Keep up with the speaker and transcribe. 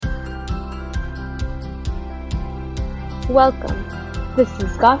Welcome. This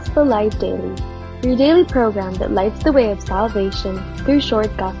is Gospel Light Daily, your daily program that lights the way of salvation through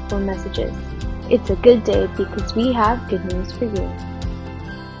short gospel messages. It's a good day because we have good news for you.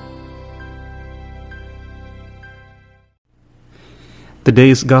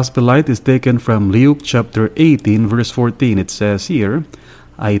 Today's Gospel Light is taken from Luke chapter 18, verse 14. It says here,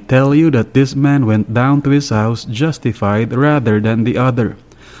 "I tell you that this man went down to his house justified rather than the other.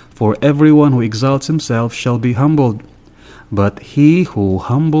 For everyone who exalts himself shall be humbled, but he who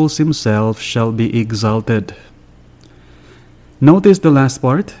humbles himself shall be exalted." Notice the last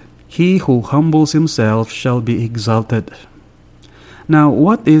part, "He who humbles himself shall be exalted." Now,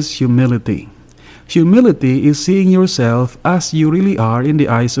 what is humility? Humility is seeing yourself as you really are in the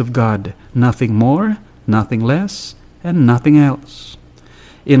eyes of God, nothing more, nothing less, and nothing else.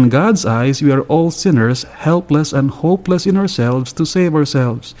 In God's eyes, we are all sinners, helpless and hopeless in ourselves to save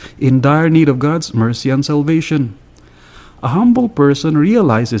ourselves, in dire need of God's mercy and salvation. A humble person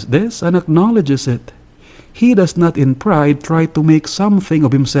realizes this and acknowledges it. He does not in pride try to make something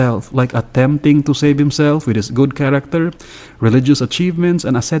of himself, like attempting to save himself with his good character, religious achievements,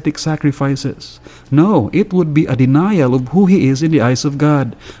 and ascetic sacrifices. No, it would be a denial of who he is in the eyes of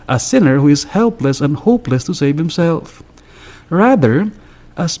God, a sinner who is helpless and hopeless to save himself. Rather,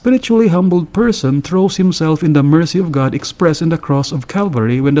 a spiritually humbled person throws himself in the mercy of God expressed in the cross of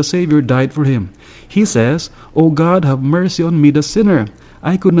Calvary when the Savior died for him. He says, "O God, have mercy on me, the sinner.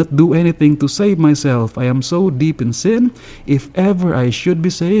 I could not do anything to save myself. I am so deep in sin. If ever I should be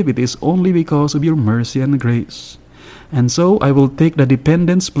saved, it is only because of your mercy and grace. And so I will take the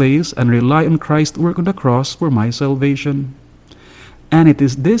dependent's place and rely on Christ's work on the cross for my salvation." And it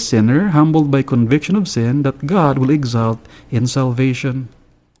is this sinner, humbled by conviction of sin, that God will exalt in salvation.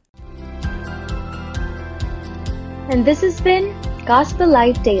 And this has been Gospel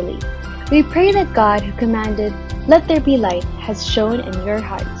Light Daily. We pray that God who commanded, "Let there be light," has shone in your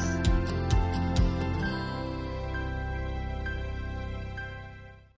hearts.